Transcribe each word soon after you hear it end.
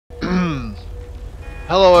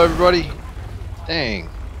Hello everybody! Dang,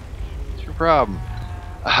 what's your problem?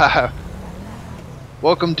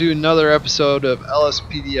 Welcome to another episode of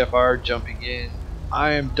LSPDFR Jumping In.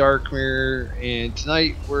 I am Darkmirror, and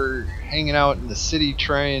tonight we're hanging out in the city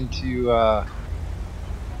trying to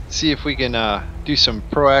see if we can do some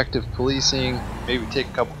proactive policing, maybe take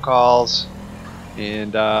a couple calls,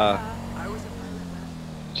 and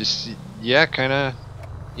just, yeah, kinda,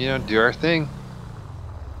 do our thing.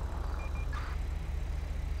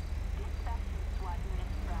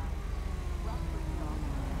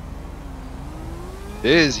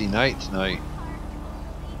 Busy night tonight.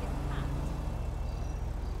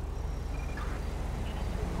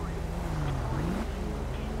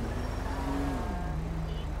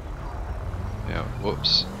 Yeah,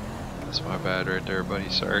 whoops. That's my bad right there, buddy.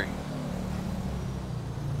 Sorry.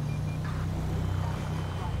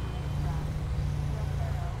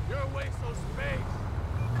 You're a waste of space.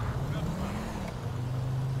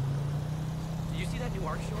 Do you see that new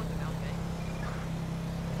art show at the Mount Bay?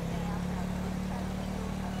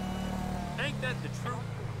 Ain't that the truth?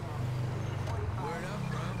 Word up,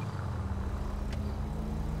 bro.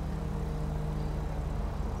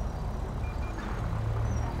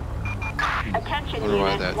 Attention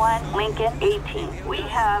Unit 1, Lincoln 18. We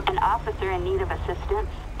have an officer in need of assistance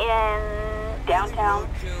in downtown.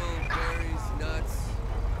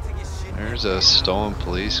 There's a stolen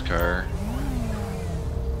police car.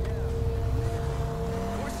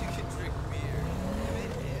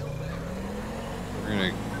 We're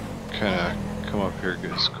gonna kind of come up here,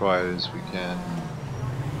 get as quiet as we can.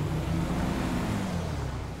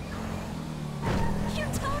 You're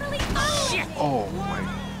totally shit. Oh my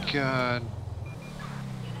god.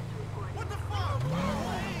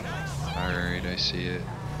 Alright, I see it.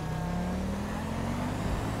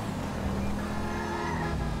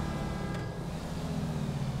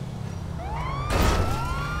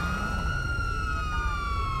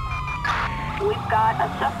 We've got a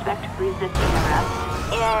suspect resisting arrest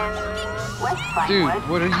in West Vinewood. Dude,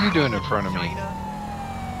 what are you doing in front of me?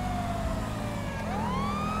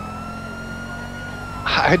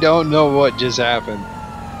 I don't know what just happened.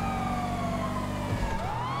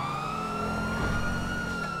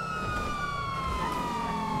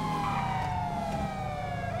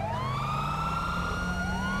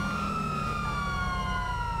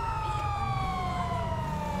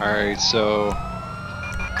 Alright, so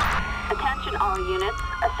Attention all units.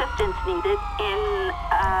 Assistance needed in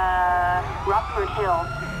Rockford Hills.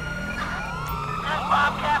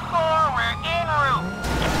 Bobcat 4, we're en route.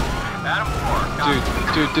 Adam 4.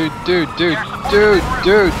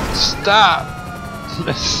 dude, stop!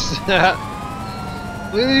 Stop!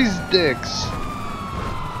 Look at these dicks.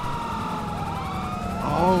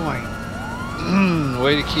 Oh my,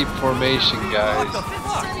 way to keep formation, guys. What the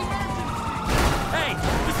fuck? Hey,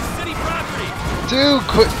 this is city property. Dude,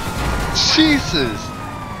 quit! Jesus!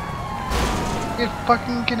 You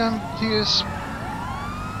fucking get on this.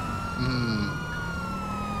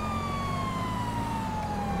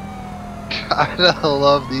 Gotta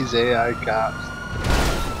love these AI cops.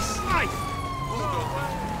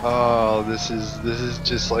 Oh, this is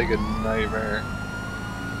just like a nightmare.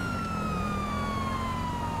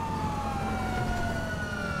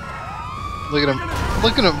 Look at them!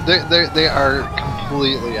 Look at them! They are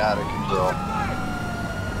completely out of control.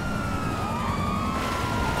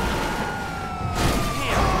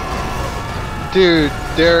 Dude,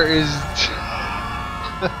 there is.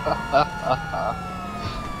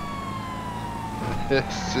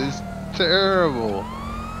 This is terrible.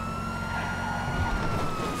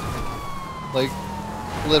 Like,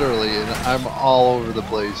 literally, and I'm all over the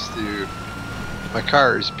place, dude. My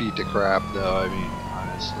car is beat to crap, though. I mean,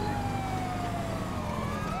 honestly.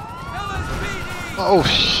 Oh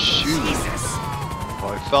shoot!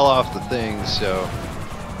 Well, I fell off the thing, so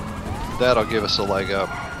that'll give us a leg up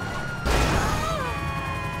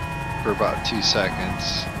for about 2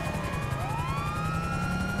 seconds.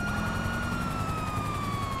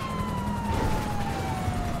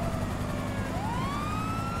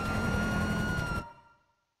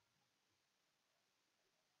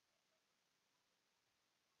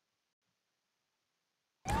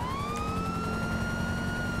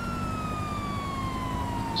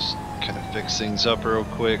 Just kind of fix things up real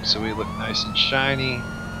quick so we look nice and shiny.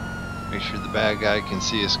 Make sure the bad guy can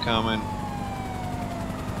see us coming.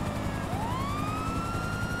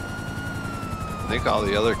 I think all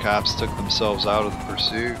the other cops took themselves out of the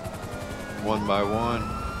pursuit, one by one.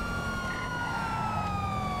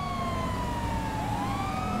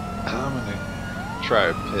 I'm gonna try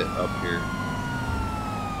a pit up here.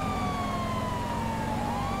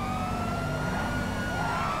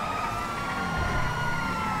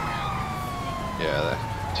 Yeah,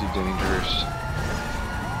 that's too dangerous.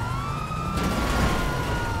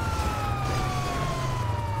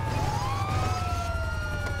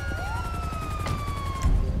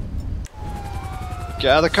 Get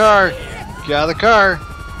out of the car! Get out of the car!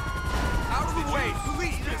 Out of the way,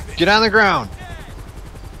 please. Get on the ground!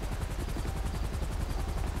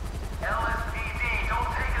 LSPD, don't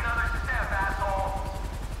take another step, asshole.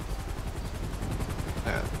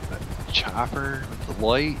 That chopper with the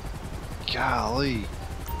light? Golly.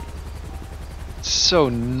 It's so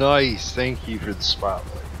nice. Thank you for the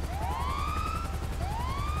spotlight.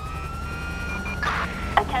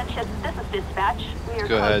 Attention, this is dispatch. We are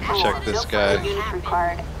Go ahead, code check four. this No guy. further units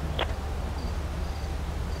required.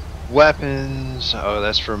 Weapons. Oh,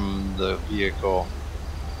 that's from the vehicle.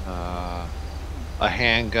 A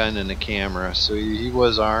handgun and a camera. So he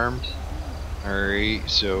was armed. Alright,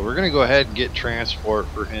 so we're going to go ahead and get transport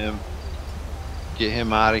for him. Get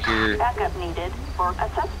him out of here. Backup needed for a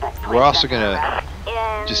suspect. We're also placed under gonna arrest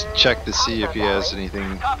in just check to see if he has Valley.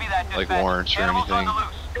 anything Copy that, like dispatch. warrants or Animals on anything.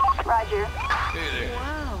 the loose. Roger.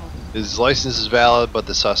 Wow. His license is valid, but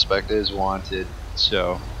the suspect is wanted.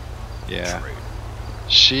 So, yeah.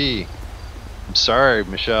 I'm sorry,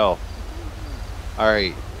 Michelle.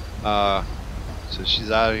 Alright. So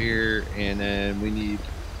she's out of here, and then we need.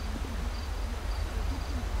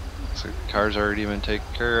 So the car's already been taken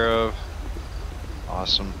care of.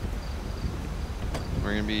 Awesome.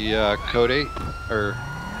 We're gonna be code 8 or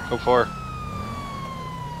code 4.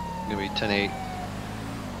 Gonna be 10-8.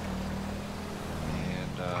 And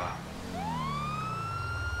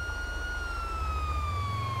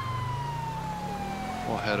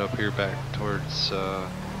we'll head up here back towards the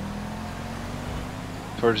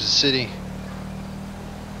city.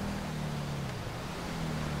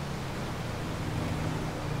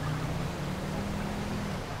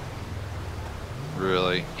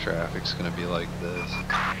 Really, traffic's gonna be like this.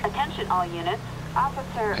 Attention all units.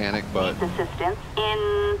 Officer Panic button. needs assistance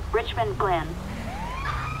in Richmond Glen.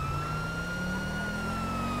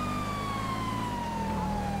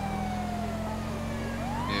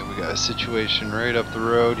 Yeah, we got a situation right up the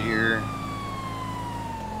road here.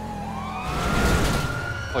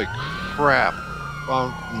 Holy crap.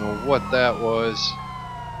 I don't know what that was.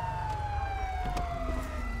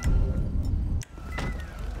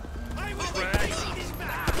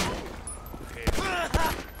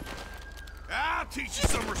 I'll teach you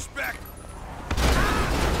some respect.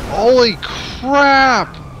 Holy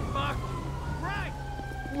crap! Fuck. Right.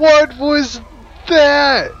 What was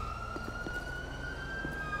that?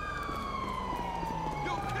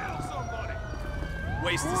 You'll kill somebody.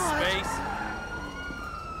 Waste of space.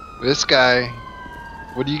 This guy.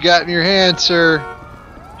 What do you got in your hand, sir?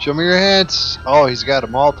 Show me your hands. Oh, he's got a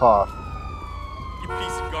Molotov. You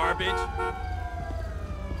piece of garbage.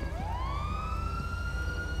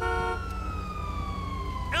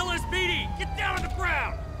 LSPD, get down on the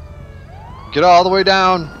ground. Get all the way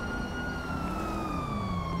down.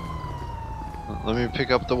 Let me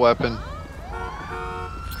pick up the weapon.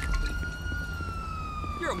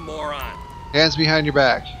 You're a moron. Hands behind your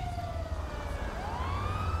back.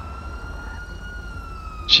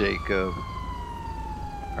 Jacob.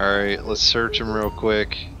 Alright, let's search him real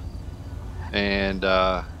quick. And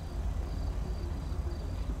a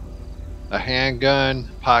handgun,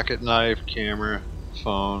 pocket knife, camera,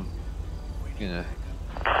 phone. Gonna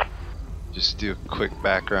just do a quick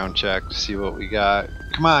background check to see what we got.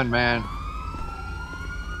 Come on, man.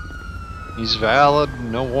 He's valid,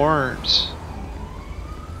 no warrants.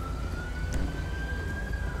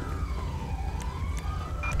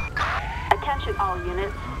 Attention all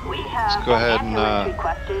units. We have Let's go an ahead and, ambulance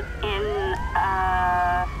requested in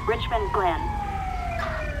Richmond Glen.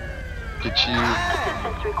 Get you.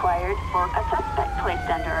 Assistance required for a suspect placed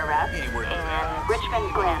under arrest in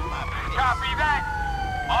Richmond Glen. Copy that.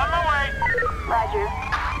 On my way. Roger.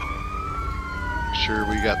 Sure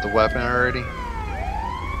we got the weapon already?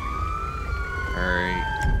 Alright.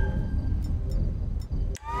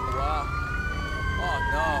 Wow. Oh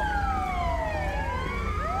no.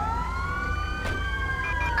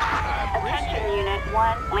 Attention Unit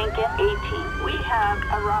 1, Lincoln 18. We have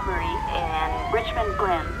a robbery in Richmond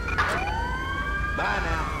Glen. Bye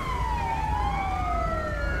now.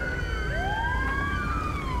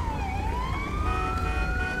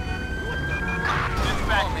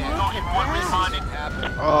 Dispatch, don't hit one responding.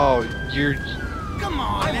 Oh, you're. Come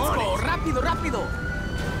on, let's go. Rápido, rápido.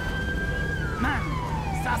 Man,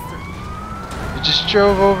 disaster. You just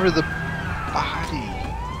drove over the body.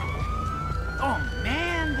 Oh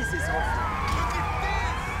man, this is awful.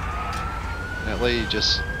 That lady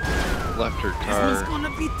just left her This one's car.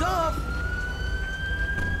 gonna be tough.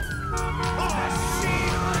 Another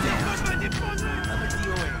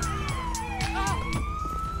DOA.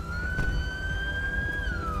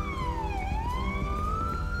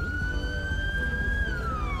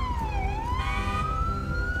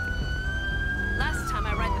 Last time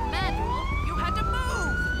I read the manual, you had to move.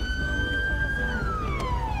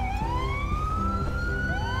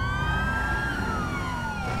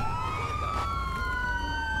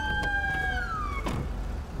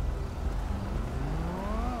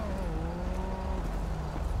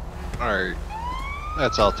 Alright.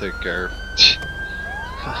 That's all taken care of.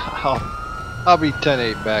 I'll be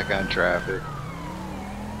 10-8 back on traffic.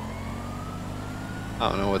 I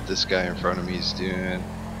don't know what this guy in front of me is doing.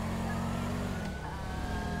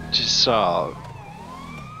 Just saw.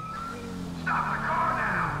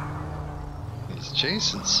 He's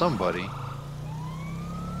chasing somebody.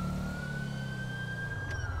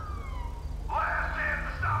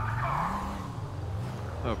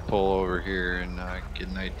 I'll pull over here and get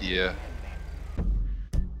an idea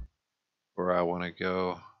where I want to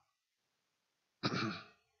go.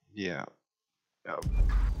 Yeah. Yep.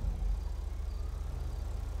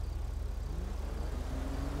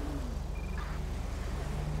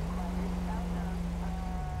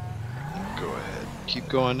 Go ahead. Keep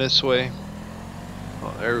going this way.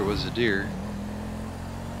 Oh, there was a deer.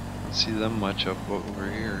 Don't see them much up over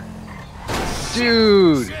here.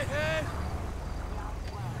 Dude!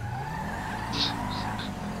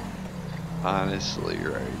 Honestly,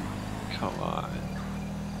 right? Come on.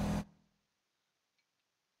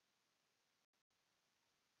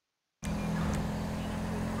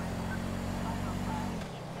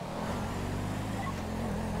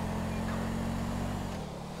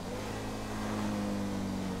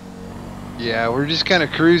 Yeah, we're just kind of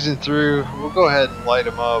cruising through. We'll go ahead and light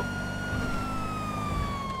them up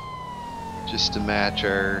just to match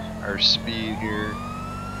our speed here.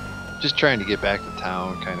 Just trying to get back to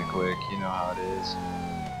town kind of quick, you know how it is.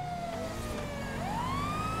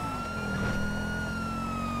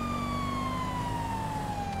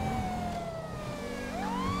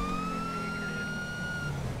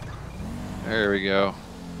 There we go.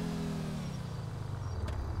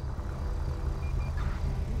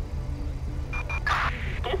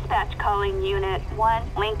 Dispatch calling Unit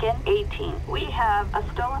 1, Lincoln 18. We have a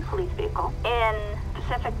stolen police vehicle in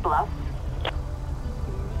Pacific Bluff.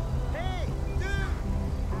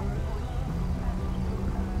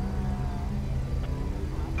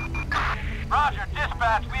 Roger,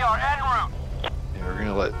 dispatch, we are en route. Yeah, we're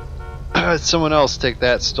gonna let someone else take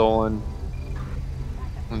that stolen.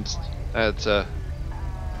 That's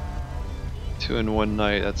 2 in one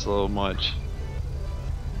night. That's a little much.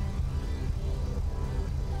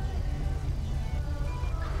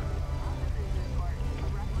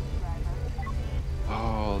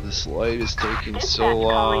 Oh, this light is taking Dispatch so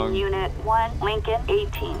long. calling Unit 1, Lincoln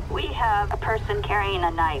 18. We have a person carrying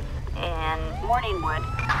a knife in Morningwood.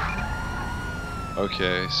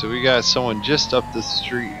 Okay, so we got someone just up the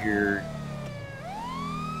street here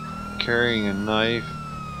carrying a knife.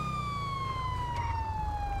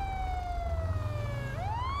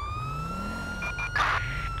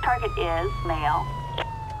 Target is male.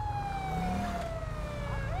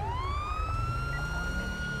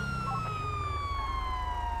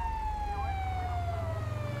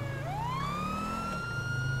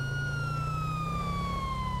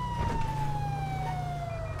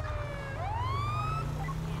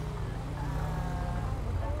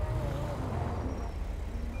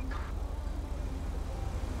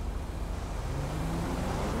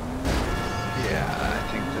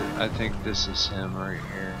 I think this is him right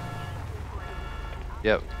here.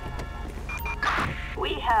 Yep.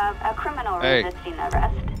 We have a criminal Hey. resisting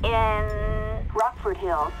arrest in Rockford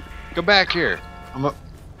Hills. Go back here. I'm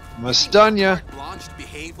gonna stun ya. Launched,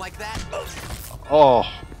 behave like that. Oh.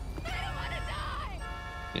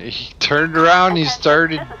 He turned around. He Attention,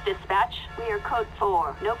 started. This is dispatch. We are code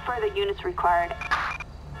 4. No further units required.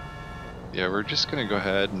 Yeah, we're just gonna go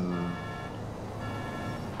ahead and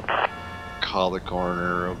call the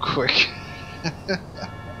coroner real quick.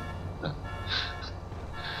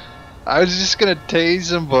 I was just gonna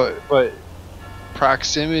tase him, but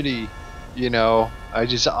proximity, you know, I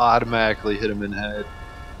just automatically hit him in the head.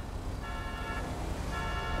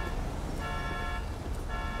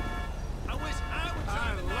 I love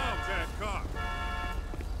that car.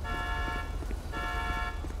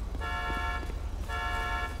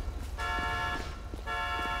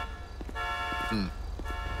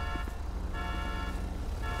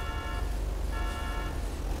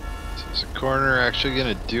 So is the coroner actually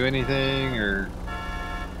gonna do anything, or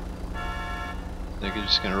they're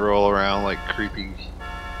just gonna roll around like creepy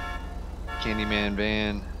Candyman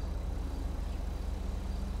van?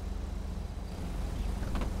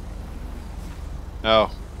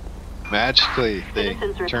 Oh, magically they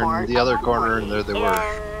Citizens turned report the other of corner and there they were.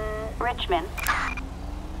 in Richmond.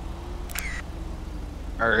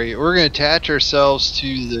 Alright, we're going to attach ourselves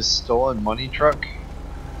to this stolen money truck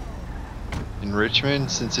in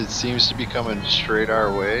Richmond since it seems to be coming straight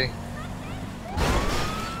our way.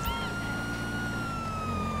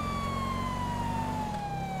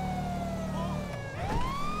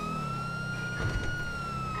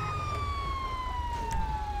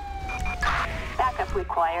 Backup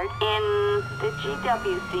required in the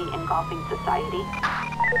GWC Engulfing Society.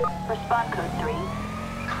 Respond code 3.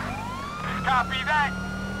 Copy that.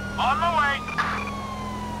 On the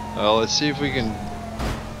way. Let's see if we can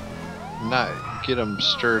not get them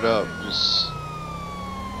stirred up. Just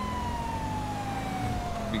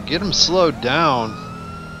we get them slowed down,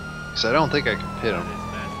 because I don't think I can pit them.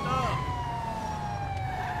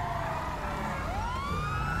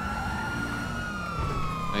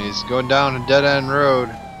 And he's going down a dead end road.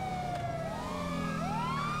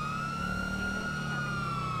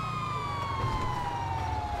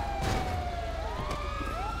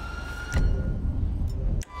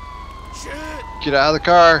 Get out of the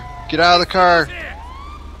car! Get out of the car!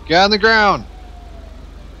 Get on the ground!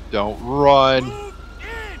 Don't run! Move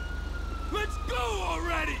in! Let's go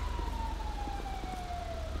already!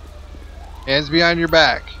 Hands behind your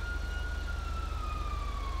back.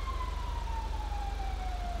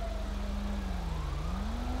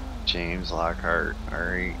 James Lockhart.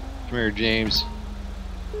 Alright. Come here, James.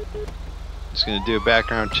 Just gonna do a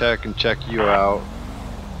background check and check you out.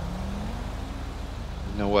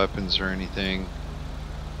 No weapons or anything.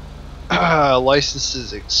 License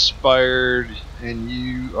is expired and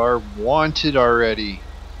you are wanted already.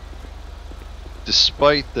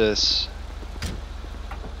 Despite this.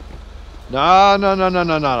 No, no, no, no,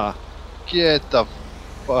 no, no, no. Get the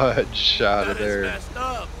fudge out of there. Messed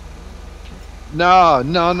up. No,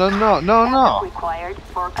 no, no, no, no, Backup no. required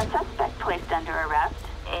for a suspect placed under arrest.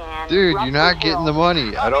 And Dude, you're not getting the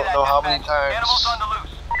money. I don't know how many Animals on times.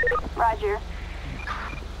 the loose. Roger.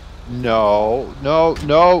 No, no,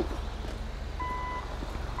 no.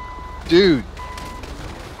 Dude.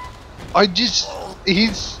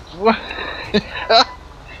 He's what?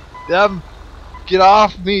 Them, get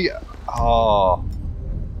off me. Oh.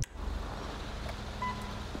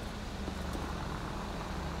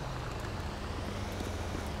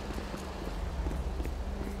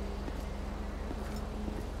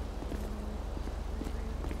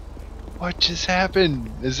 What just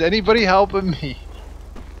happened? Is anybody helping me?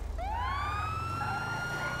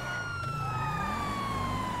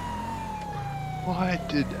 What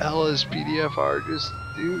did LSPDFR just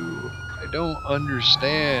do? I don't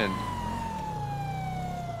understand.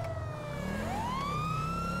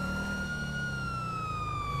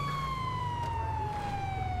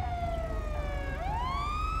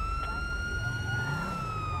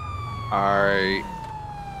 Alright.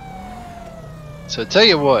 So tell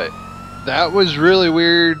you what, that was really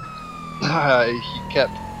weird. He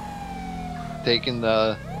kept taking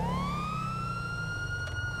the...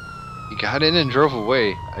 He got in and drove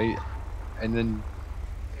away. And then,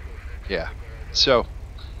 yeah. So,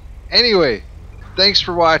 anyway, thanks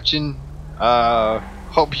for watching.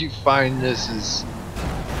 Hope you find this as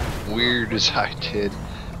weird as I did.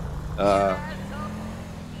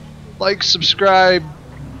 Like, subscribe,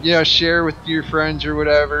 you know, share with your friends or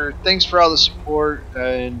whatever. Thanks for all the support,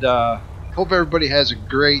 and hope everybody has a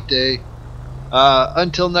great day.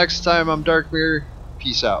 Until next time, I'm Dark Mirror.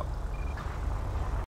 Peace out.